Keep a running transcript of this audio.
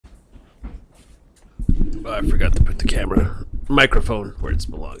I forgot to put the camera microphone where it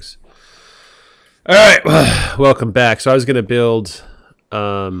belongs. All right, welcome back. So I was going to build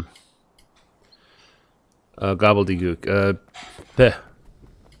gobbledygook,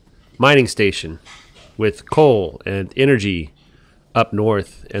 mining station with coal and energy up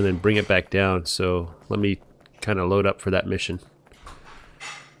north and then bring it back down. So let me kind of load up for that mission.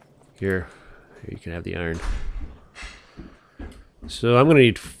 Here you can have the iron. So I'm going to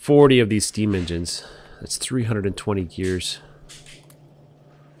need 40 of these steam engines. That's 320 gears.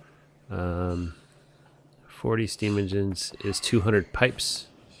 40 steam engines is 200 pipes.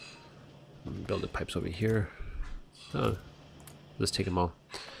 Build the pipes over here. Oh, let's take them all.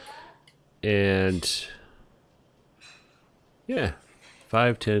 And yeah,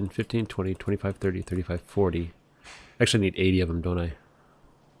 5, 10, 15, 20, 25, 30, 35, 40. Actually, I need 80 of them, don't I?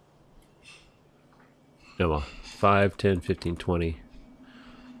 No, well, 5, 10, 15, 20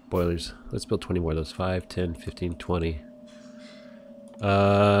 boilers. Let's build 20 more of those. 5, 10, 15, 20.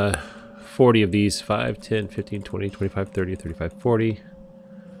 40 of these. 5, 10, 15, 20, 25, 30, 35, 40.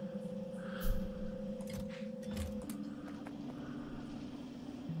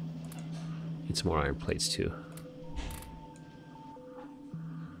 Need some more iron plates too.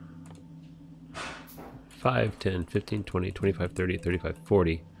 5, 10, 15, 20, 25, 30, 35,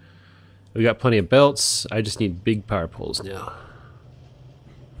 40. We got plenty of belts. I just need big power poles now.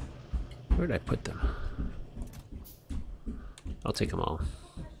 Where did I put them? I'll take them all.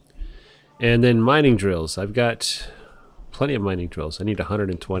 And then mining drills. I've got plenty of mining drills. I need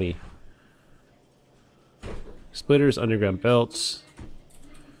 120. Splitters, underground belts,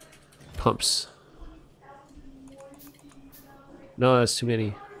 pumps. No, that's too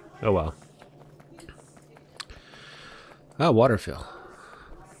many. Oh well. Ah, water fill.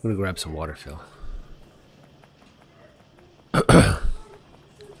 I'm gonna grab some water fill.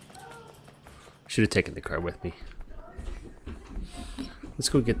 Should have taken the car with me. Let's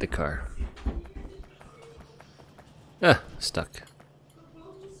go get the car. Ah, stuck.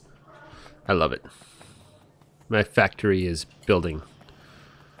 I love it. My factory is building.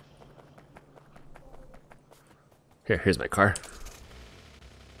 Here's my car.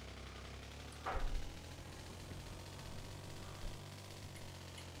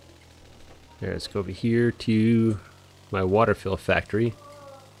 There, let's go over here to my water fill factory.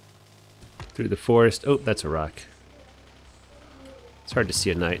 Through the forest. Oh, that's a rock. It's hard to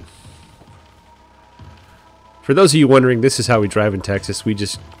see at night. For those of you wondering, this is how we drive in Texas. We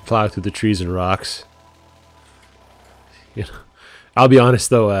just plow through the trees and rocks. You know, I'll be honest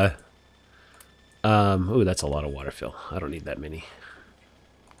though. Oh, that's a lot of water fill. I don't need that many.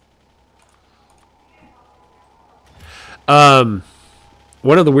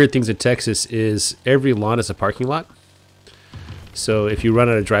 One of the weird things in Texas is every lawn is a parking lot. So if you run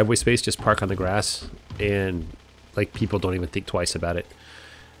out of driveway space, just park on the grass, and like people don't even think twice about it.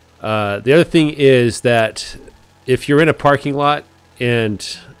 The other thing is that if you're in a parking lot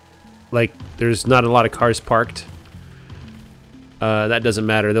and like there's not a lot of cars parked, that doesn't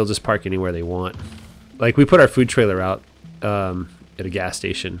matter. They'll just park anywhere they want. Like we put our food trailer out at a gas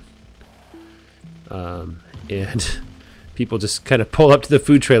station, and people just kind of pull up to the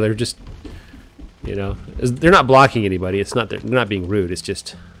food trailer. Just, you know, they're not blocking anybody. It's not, they're not being rude. It's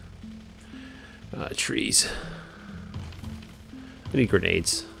just trees. I need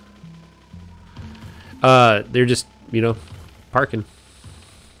grenades. They're just, you know, parking.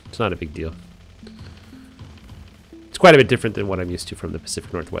 It's not a big deal. It's quite a bit different than what I'm used to from the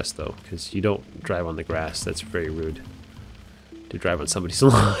Pacific Northwest, though, because you don't drive on the grass. That's very rude to drive on somebody's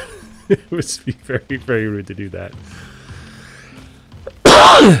lawn. It would be very, very rude to do that.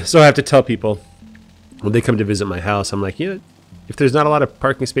 So I have to tell people when they come to visit my house, I'm like, yeah, if there's not a lot of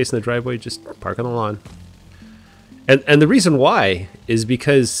parking space in the driveway, just park on the lawn. And the reason why is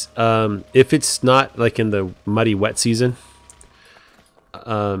because if it's not like in the muddy, wet season,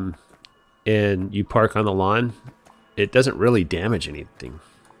 and you park on the lawn, it doesn't really damage anything,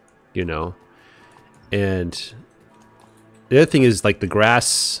 you know. And the other thing is, like, the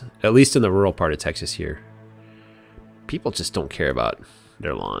grass, at least in the rural part of Texas here, people just don't care about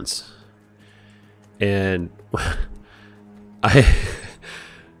their lawns. And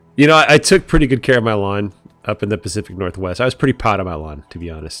I took pretty good care of my lawn up in the Pacific Northwest. I was pretty proud of my lawn, to be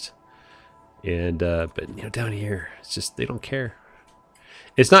honest. And but you know, down here, it's just they don't care.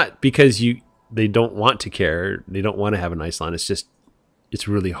 It's not because they don't want to care. They don't want to have a nice lawn. It's just it's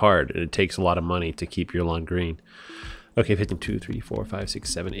really hard, and it takes a lot of money to keep your lawn green. Okay, 15, 2, 3, 4, 5,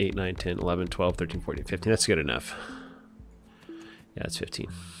 6, 7, 8, 9, 10, 11, 12, 13, 14, 15. That's good enough. Yeah, that's 15.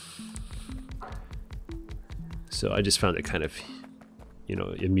 So I just found it kind of, you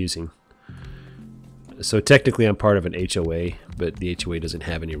know, amusing. So technically I'm part of an HOA, but the HOA doesn't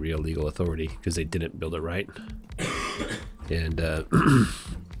have any real legal authority because they didn't build it right. And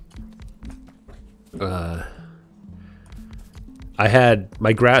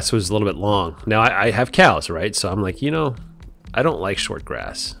my grass was a little bit long. Now I have cows, right? So I'm like, I don't like short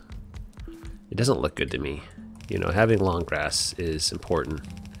grass. It doesn't look good to me. Having long grass is important.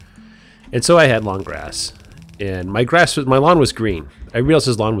 And so I had long grass. And my lawn was green. Everybody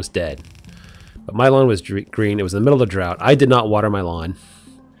else's lawn was dead. But my lawn was green. It was in the middle of the drought. I did not water my lawn.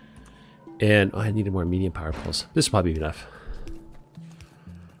 And I needed more medium power poles. This will probably be enough.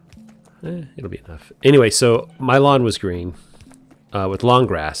 It'll be enough. Anyway, so my lawn was green with long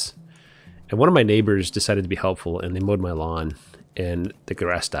grass. And one of my neighbors decided to be helpful, and they mowed my lawn, and the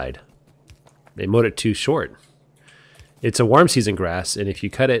grass died. They mowed it too short. It's a warm season grass, and if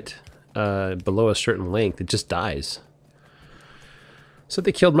you cut it below a certain length, it just dies. So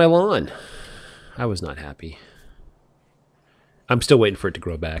they killed my lawn. I was not happy. I'm still waiting for it to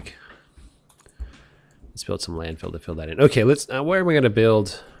grow back. Let's build some landfill to fill that in. Okay, where am I going to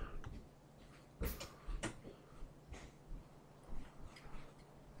build?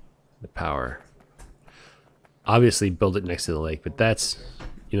 The power. Obviously build it next to the lake, but that's,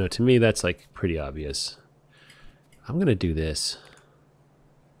 to me, that's like pretty obvious. I'm going to do this.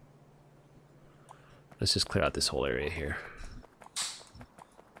 Let's just clear out this whole area here.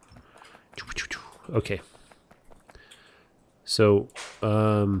 Okay. So,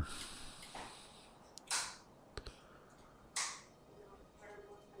 I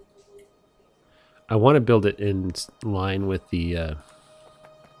want to build it in line with the, I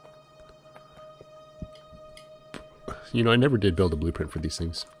never did build a blueprint for these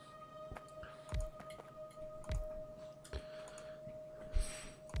things.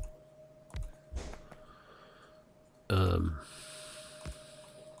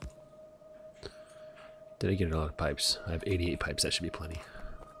 Did I get a lot of pipes? I have 88 pipes. That should be plenty.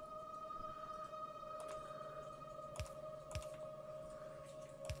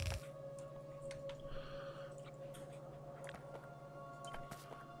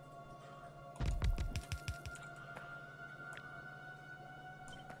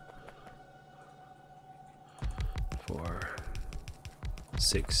 Four,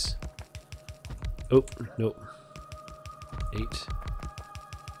 6. Oh, nope. 8,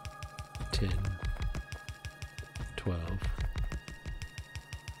 10, 12,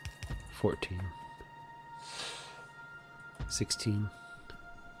 14, 16,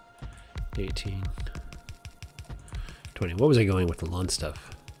 18, 20. What was I going with the lawn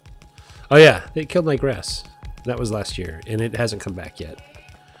stuff? Oh yeah, they killed my grass. That was last year, and it hasn't come back yet.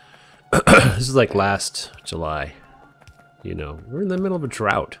 This is like last July. We're in the middle of a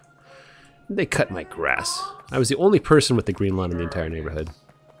drought. They cut my grass. I was the only person with the green lawn in the entire neighborhood.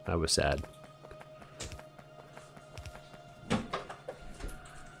 I was sad.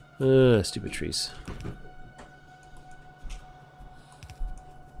 Stupid trees.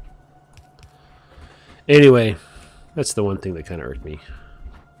 Anyway, that's the one thing that kind of irked me.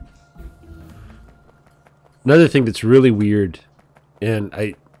 Another thing that's really weird, and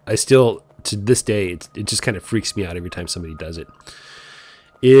I still, to this day, it just kind of freaks me out every time somebody does it,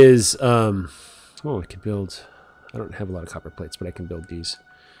 is, I can build, I don't have a lot of copper plates, but I can build these.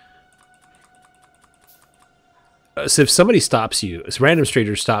 So if somebody stops you, a random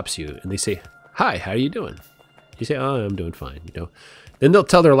stranger stops you, and they say, "Hi, how are you doing?" You say, "Oh, I'm doing fine," Then they'll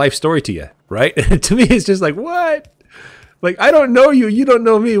tell their life story to you, right? To me, it's just like, what? Like, I don't know you, you don't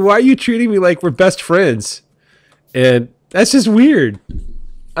know me. Why are you treating me like we're best friends? And that's just weird.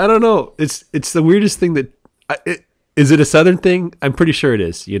 I don't know. It's the weirdest thing that... is it a Southern thing? I'm pretty sure it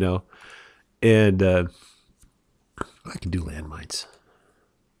is, And I can do landmines.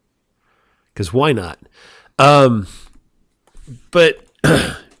 Because why not? But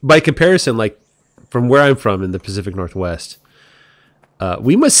by comparison, like from where I'm from in the Pacific Northwest,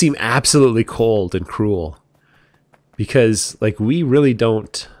 we must seem absolutely cold and cruel because like we really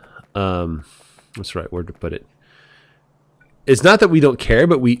don't, what's the right word to put it? It's not that we don't care,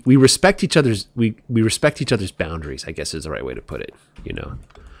 but we respect each other's, we respect each other's boundaries, I guess is the right way to put it.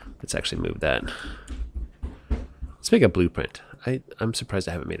 Let's actually move that. Let's make a blueprint. I'm surprised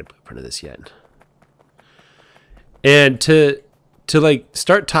I haven't made a blueprint of this yet. And to like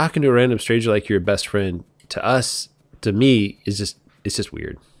start talking to a random stranger like you're your best friend, to me it's just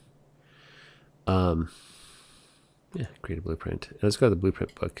weird. Yeah, create a blueprint. Let's go to the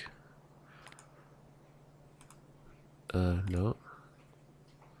blueprint book. No.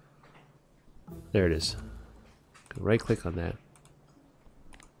 There it is. Right click on that.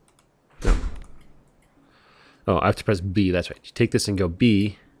 No. Oh, I have to press B. That's right. You take this and go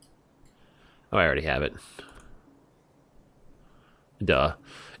B. Oh, I already have it. Duh.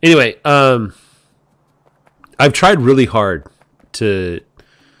 Anyway, I've tried really hard to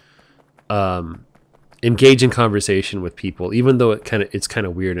engage in conversation with people, even though it's kind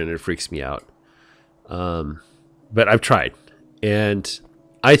of weird and it freaks me out. But I've tried, and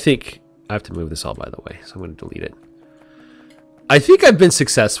I think I have to move this all, by the way, so I'm going to delete it. I think I've been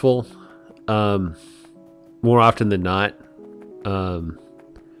successful more often than not.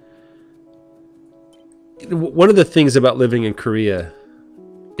 One of the things about living in Korea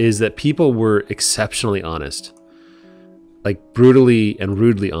is that people were exceptionally honest, like brutally and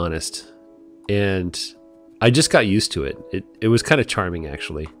rudely honest. And I just got used to it. It was kind of charming,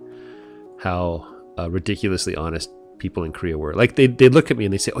 actually, how ridiculously honest people in Korea were. Like, they'd look at me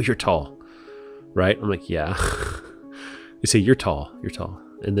and they say, "Oh, you're tall," right? I'm like, "Yeah." They say, "You're tall, you're tall."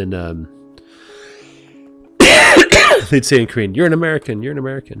 And then they'd say in Korean, "You're an American, you're an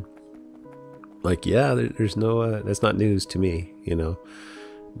American." Like, yeah, there's no, that's not news to me, you know,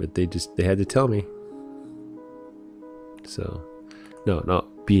 but they had to tell me. So, no,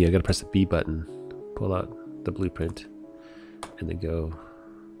 B, I gotta press the B button, pull out the blueprint, and then go.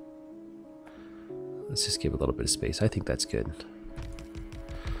 Let's just give a little bit of space. I think that's good.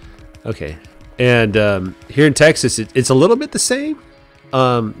 Okay, and here in Texas, it's a little bit the same.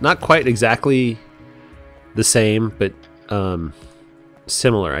 Not quite exactly the same, but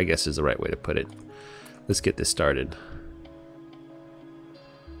similar, I guess, is the right way to put it. Let's get this started.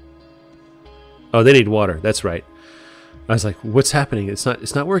 Oh, they need water. That's right. I was like, "What's happening? It's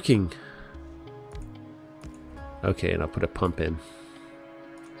not working." Okay, and I'll put a pump in,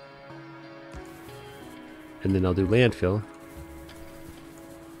 and then I'll do landfill.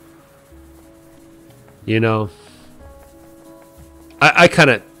 You know, I kind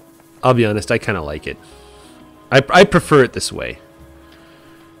of, I'll be honest, I kind of like it. I prefer it this way.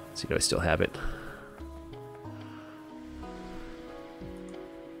 Let's see, do I still have it?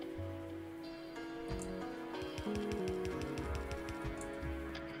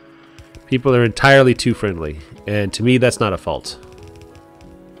 People are entirely too friendly, and to me, that's not a fault.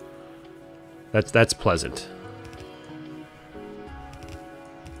 That's pleasant.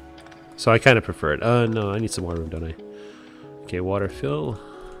 So I kind of prefer it. No, I need some more room, don't I? Okay, water fill.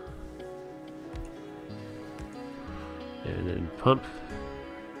 And then pump.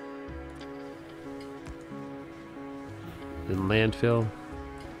 Then landfill.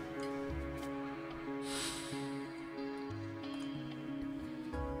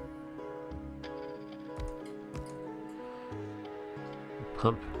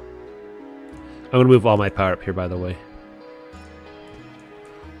 Pump. I'm going to move all my power up here, by the way.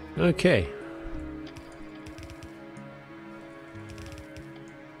 Okay.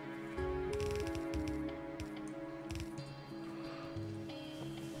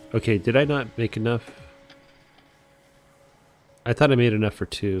 Okay, did I not make enough? I thought I made enough for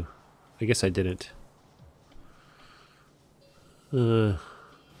 2. I guess I didn't.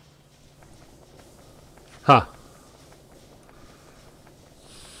 Huh.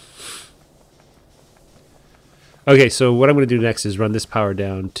 Okay, so what I'm going to do next is run this power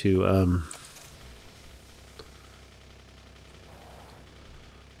down to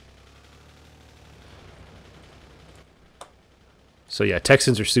so yeah,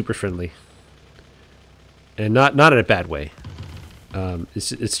 Texans are super friendly, and not in a bad way.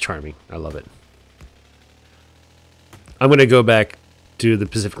 It's charming. I love it. I'm going to go back to the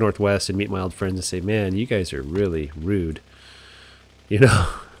Pacific Northwest and meet my old friends and say, "Man, you guys are really rude," you know.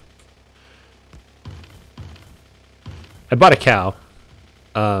 I bought a cow.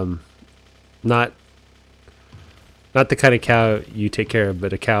 Not the kind of cow you take care of,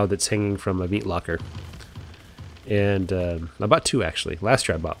 but a cow that's hanging from a meat locker. And I bought 2, actually. Last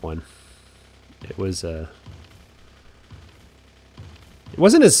year I bought 1. It wasn't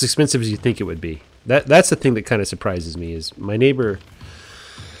as expensive as you think it would be. That's the thing that kind of surprises me is my neighbor,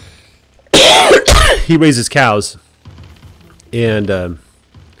 he raises cows, and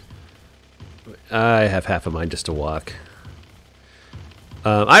I have half of mine just to walk.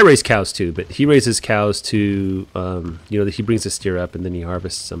 I raise cows too, but he raises cows to, you know, he brings the steer up and then he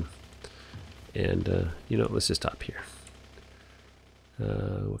harvests them. And, you know, let's just stop here.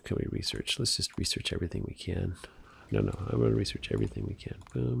 What can we research? Let's just research everything we can. No, I'm going to research everything we can.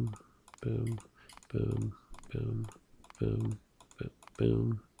 Boom, boom, boom, boom, boom, boom,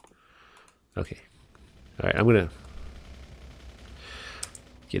 boom. Okay. All right, I'm going to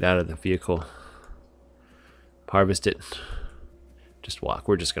get out of the vehicle, harvest it. Just walk.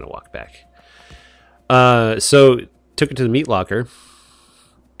 We're just going to walk back. So took it to the meat locker,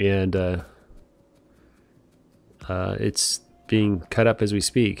 and it's being cut up as we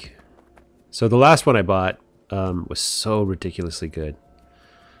speak. So the last one I bought was so ridiculously good.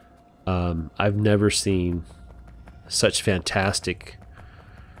 I've never seen such fantastic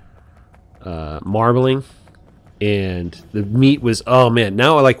marbling, and the meat was, oh man,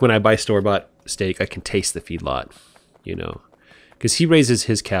 now like when I buy store-bought steak, I can taste the feedlot, you know, because he raises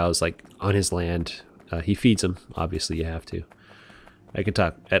his cows like on his land. He feeds them, obviously you have to. I could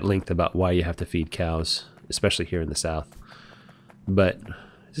talk at length about why you have to feed cows, especially here in the South. But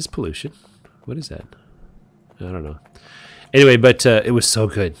is this pollution? What is that? I don't know. Anyway, but it was so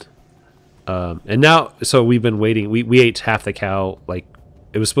good. And now, so we've been waiting. We ate half the cow. Like,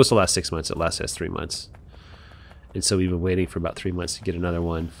 it was supposed to last 6 months. It lasted us 3 months. And so we've been waiting for about 3 months to get another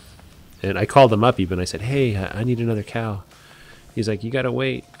one. And I called him up even. I said, hey, I need another cow. He's like, you got to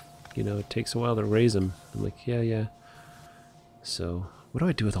wait. You know, it takes a while to raise them. I'm like, yeah. So what do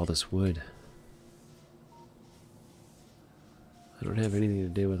I do with all this wood? I don't have anything to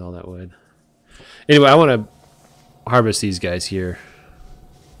do with all that wood. Anyway, I want to harvest these guys here.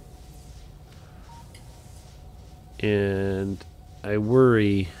 And I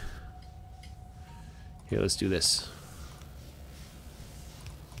worry. Here, let's do this.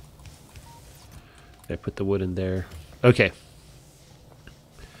 I put the wood in there. Okay.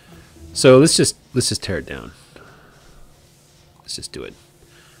 So let's just tear it down. Let's just do it.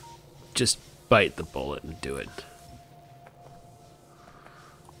 Just bite the bullet and do it.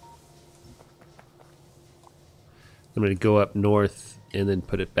 I'm going to go up north and then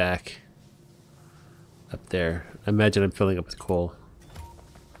put it back up there. Imagine I'm filling up with coal.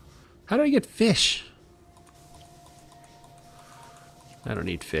 How do I get fish? I don't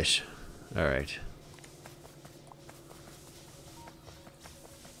need fish. All right.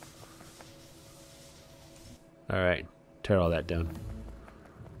 All right. Tear all that down.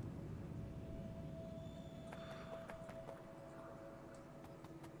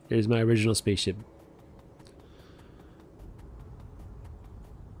 Here's my original spaceship.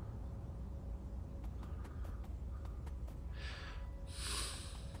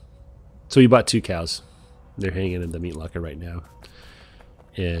 So we bought 2 cows. They're hanging in the meat locker right now.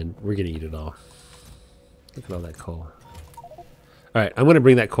 And we're going to eat it all. Look at all that coal. Alright, I'm going to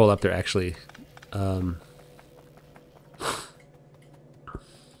bring that coal up there actually. I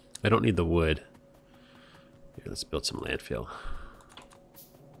don't need the wood. Here, let's build some landfill.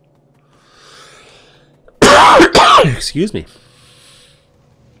 Excuse me.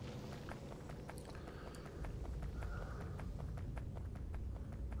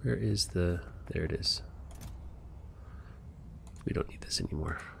 Where is the... There it is. We don't need this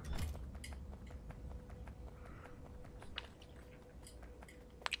anymore.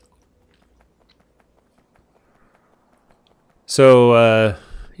 So,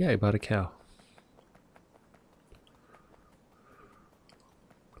 yeah, I bought a cow.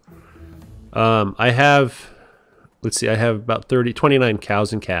 I have, let's see, I have about 29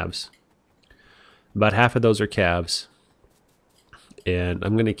 cows and calves. About half of those are calves. And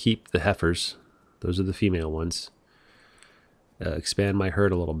I'm going to keep the heifers. Those are the female ones. Expand my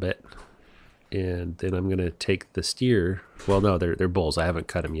herd a little bit. And then I'm going to take the steer. Well, no, they're bulls. I haven't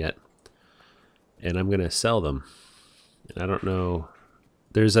cut them yet. And I'm going to sell them. And I don't know.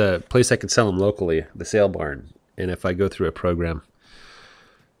 There's a place I can sell them locally, the sale barn. And if I go through a program,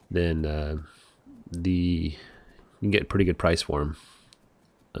 then you can get a pretty good price for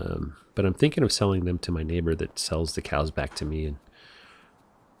them. But I'm thinking of selling them to my neighbor that sells the cows back to me, and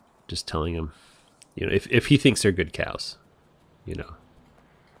just telling him, you know, if he thinks they're good cows, you know.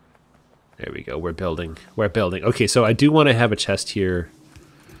 There we go. We're building. We're building. Okay, so I do want to have a chest here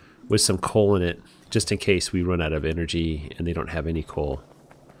with some coal in it, just in case we run out of energy and they don't have any coal.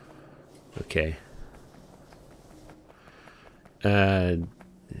 Okay.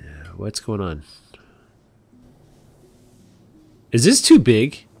 What's going on? Is this too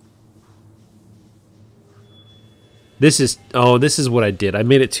big? This is, oh, this is what I did. I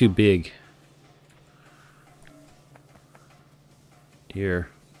made it too big. Here.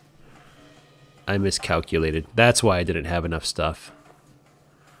 I miscalculated. That's why I didn't have enough stuff.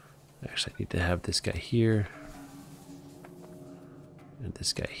 Actually, I need to have this guy here. And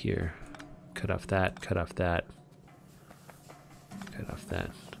this guy here. Cut off that, cut off that. Cut off that.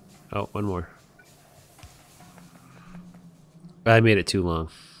 Oh, one more. I made it too long.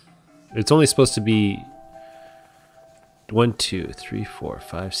 It's only supposed to be 1, 2, 3, 4,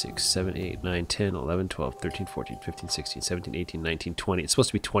 5, 6, 7, 8, 9, 10, 11, 12, 13, 14, 15, 16, 17, 18, 19, 20. It's supposed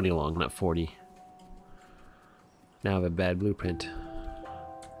to be 20 long, not 40. Now I have a bad blueprint.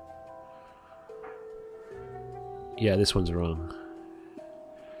 Yeah, this one's wrong.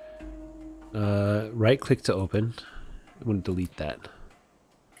 Right click to open. I'm going to delete that.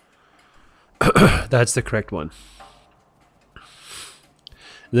 That's the correct one.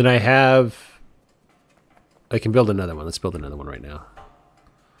 Then I can build another one. Let's build another one right now.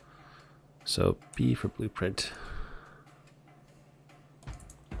 So B for blueprint.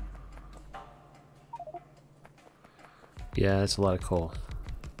 Yeah, that's a lot of coal.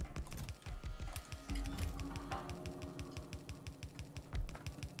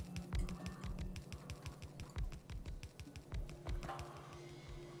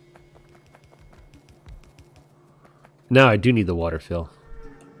 Now I do need the water fill.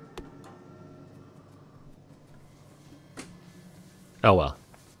 Oh well.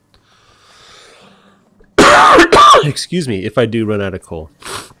 Excuse me, if I do run out of coal,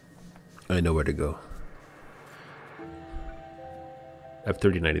 I know where to go. I have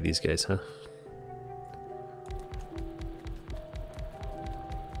 39 of these guys, huh?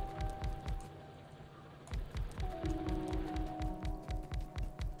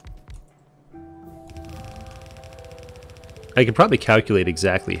 I can probably calculate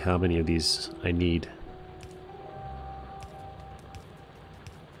exactly how many of these I need.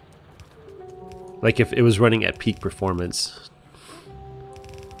 Like if it was running at peak performance,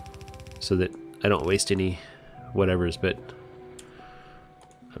 so that I don't waste any whatevers, but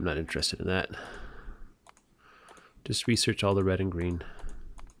I'm not interested in that. Just research all the red and green.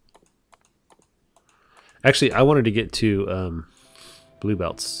 Actually, I wanted to get to blue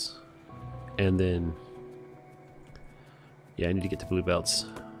belts, and then yeah, I need to get to blue belts.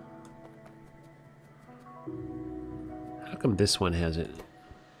 How come this one has it?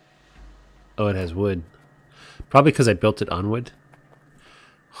 Oh, it has wood. Probably because I built it on wood.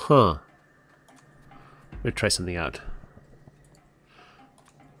 Huh. I'm gonna try something out.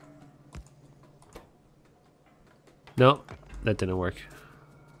 No, that didn't work.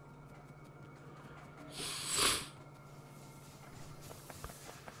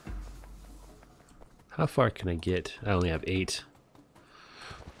 How far can I get? I only have 8.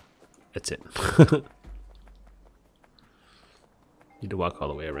 That's it. Need to walk all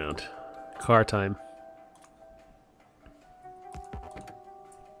the way around. Car time.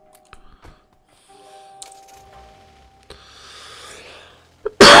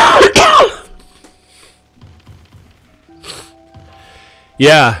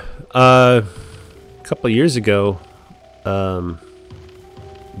 Yeah, a couple of years ago,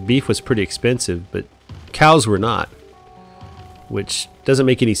 beef was pretty expensive, but cows were not, which doesn't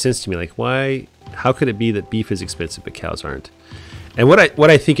make any sense to me. Like, why? How could it be that beef is expensive but cows aren't? And what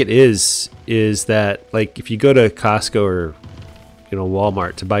I think it is that, like, if you go to Costco or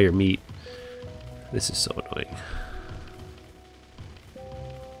Walmart to buy your meat, this is so annoying.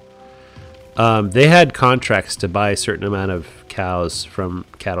 They had contracts to buy a certain amount of cows from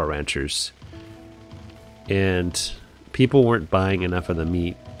cattle ranchers, and people weren't buying enough of the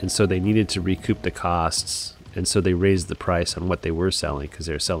meat, and so they needed to recoup the costs, and so they raised the price on what they were selling because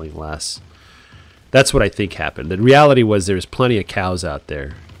they were selling less. That's what I think happened. The reality was there's plenty of cows out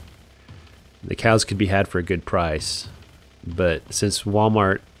there. The cows could be had for a good price, but since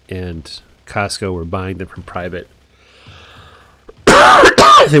Walmart and Costco were buying them from private,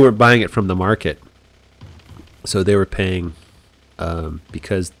 they weren't buying it from the market, so they were paying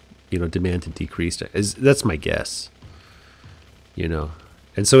because demand had decreased. That's my guess.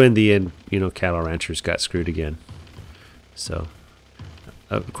 And so in the end, cattle ranchers got screwed again. So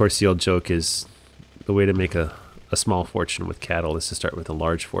of course the old joke is the way to make a small fortune with cattle is to start with a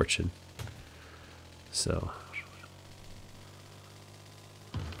large fortune. So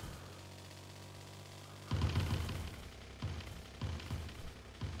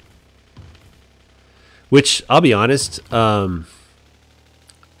which, I'll be honest, so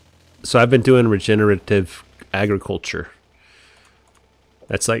I've been doing regenerative agriculture.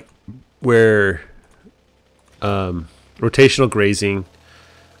 That's like where rotational grazing,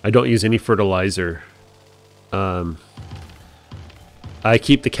 I don't use any fertilizer. I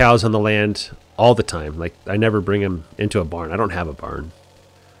keep the cows on the land all the time. Like, I never bring them into a barn. I don't have a barn.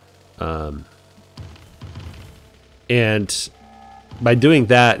 And by doing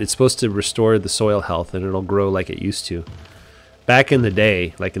that, it's supposed to restore the soil health and it'll grow like it used to. Back in the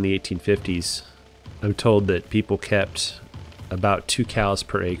day, like in the 1850s, I'm told that people kept about 2 cows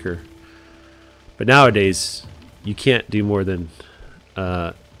per acre. But nowadays, you can't do more than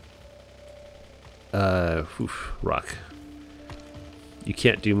rock. You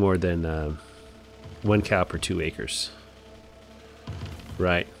can't do more than 1 cow per 2 acres.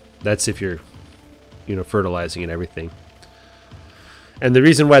 Right. That's if you're, fertilizing and everything. And the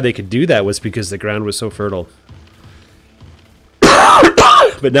reason why they could do that was because the ground was so fertile.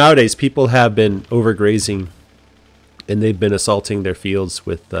 But nowadays, people have been overgrazing, and they've been assaulting their fields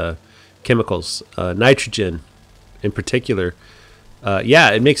with chemicals, nitrogen in particular. Yeah,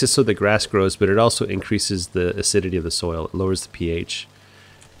 it makes it so the grass grows, but it also increases the acidity of the soil. It lowers the pH.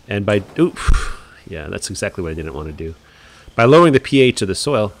 And by... yeah, that's exactly what I didn't want to do. By lowering the pH of the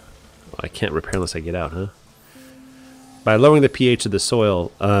soil... Well, I can't repair unless I get out, huh? By lowering the pH of the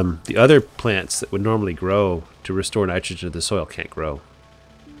soil, the other plants that would normally grow to restore nitrogen to the soil can't grow.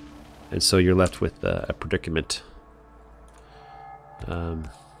 And so you're left with a predicament. And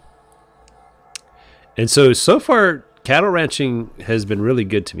so far, cattle ranching has been really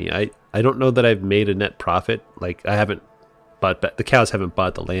good to me. I don't know that I've made a net profit. Like, I haven't bought... The cows haven't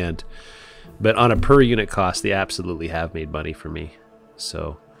bought the land. But on a per unit cost, they absolutely have made money for me.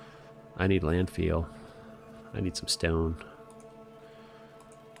 So, I need landfill. I need some stone.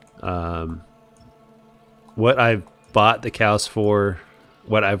 What I've bought the cows for,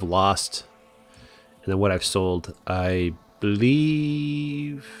 what I've lost, and then what I've sold, I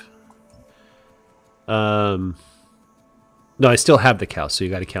believe... no, I still have the cows, so you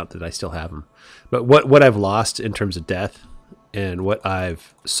got to count that I still have them. But what I've lost in terms of death and what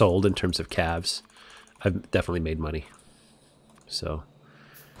I've sold in terms of calves, I've definitely made money. So...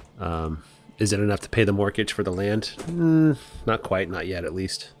 is it enough to pay the mortgage for the land? Not quite, not yet at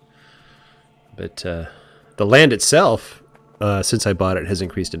least. But the land itself, since I bought it, has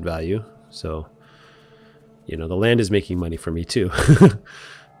increased in value. So, you know, the land is making money for me too.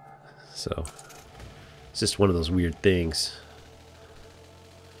 So, it's just one of those weird things.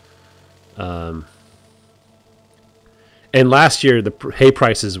 And last year, the hay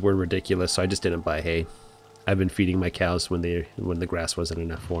prices were ridiculous, so I just didn't buy hay. I've been feeding my cows when the grass wasn't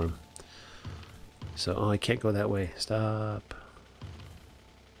enough for them. So, oh, I can't go that way. Stop.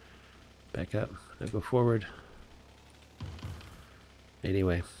 Back up. Now go forward.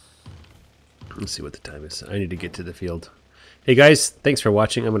 Anyway. Let's see what the time is. I need to get to the field. Hey guys, thanks for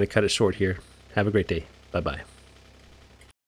watching. I'm going to cut it short here. Have a great day. Bye-bye.